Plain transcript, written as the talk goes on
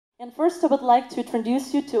And first, I would like to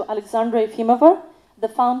introduce you to Aleksandra Efimova, the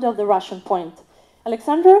founder of the Russian Pointe.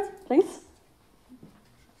 Aleksandra, please.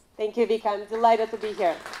 Thank you, Vika. I'm delighted to be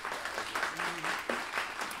here.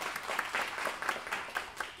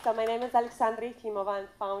 So my name is Aleksandra Efimova. I'm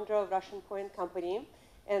founder of Russian Pointe Company.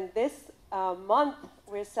 And this month,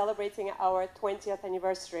 we're celebrating our 20th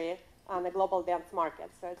anniversary on the global dance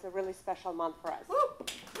market. So it's a really special month for us. Woo!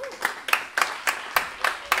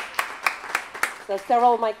 So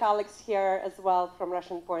several of my colleagues here as well from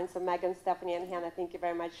Russian Pointe, so Megan, Stephanie, and Hannah, thank you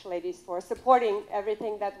very much, ladies, for supporting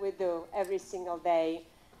everything that we do every single day,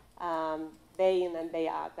 day in and day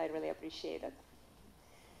out. I really appreciate it.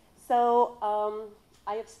 So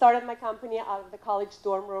I have started my company out of the college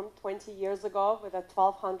dorm room 20 years ago with a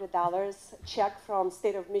 $1,200 check from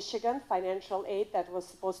state of Michigan, financial aid that was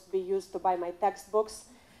supposed to be used to buy my textbooks.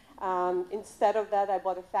 Instead of that, I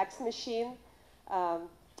bought a fax machine.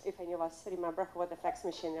 If any of us remember what the fax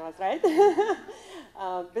machine was, right?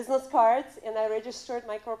 Business cards, and I registered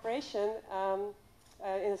my corporation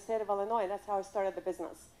in the state of Illinois. That's how I started the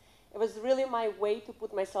business. It was really my way to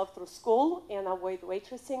put myself through school and avoid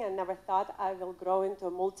waitressing. I never thought I will grow into a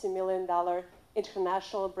multi-million-dollar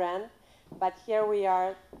international brand. But here we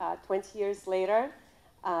are 20 years later.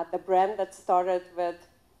 The brand that started with,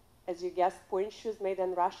 as you guessed, Pointe shoes made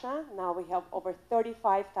in Russia. Now we have over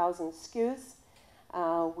 35,000 SKUs.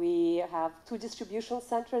 We have 2 distribution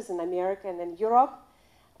centers in America and in Europe.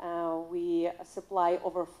 We supply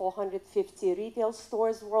over 450 retail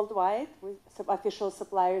stores worldwide with official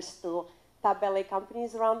suppliers to top ballet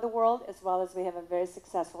companies around the world, as well as we have a very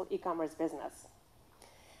successful e-commerce business.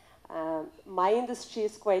 My industry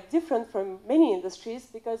is quite different from many industries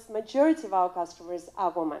because majority of our customers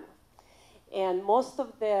are women. And most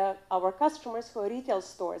of our customers who are retail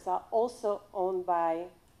stores are also owned by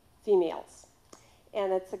females.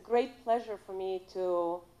 And it's a great pleasure for me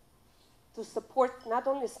to support not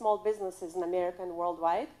only small businesses in America and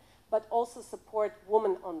worldwide, but also support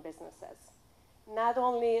women-owned businesses. Not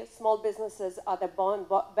only small businesses are the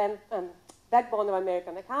backbone of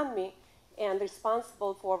American economy and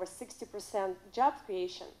responsible for over 60% job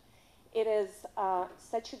creation, it is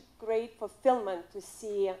such a great fulfillment to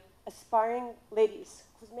see aspiring ladies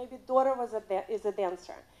whose maybe daughter is a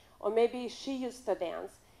dancer, or maybe she used to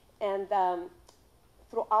dance, and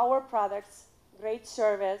through our products, great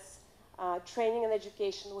service, training and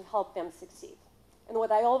education, we help them succeed. And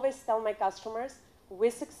what I always tell my customers,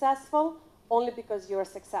 we're successful only because you're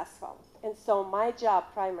successful. And so my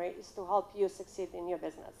job primary is to help you succeed in your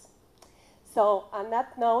business. So on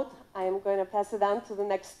that note, I am going to pass it on to the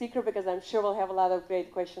next speaker because I'm sure we'll have a lot of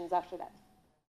great questions after that.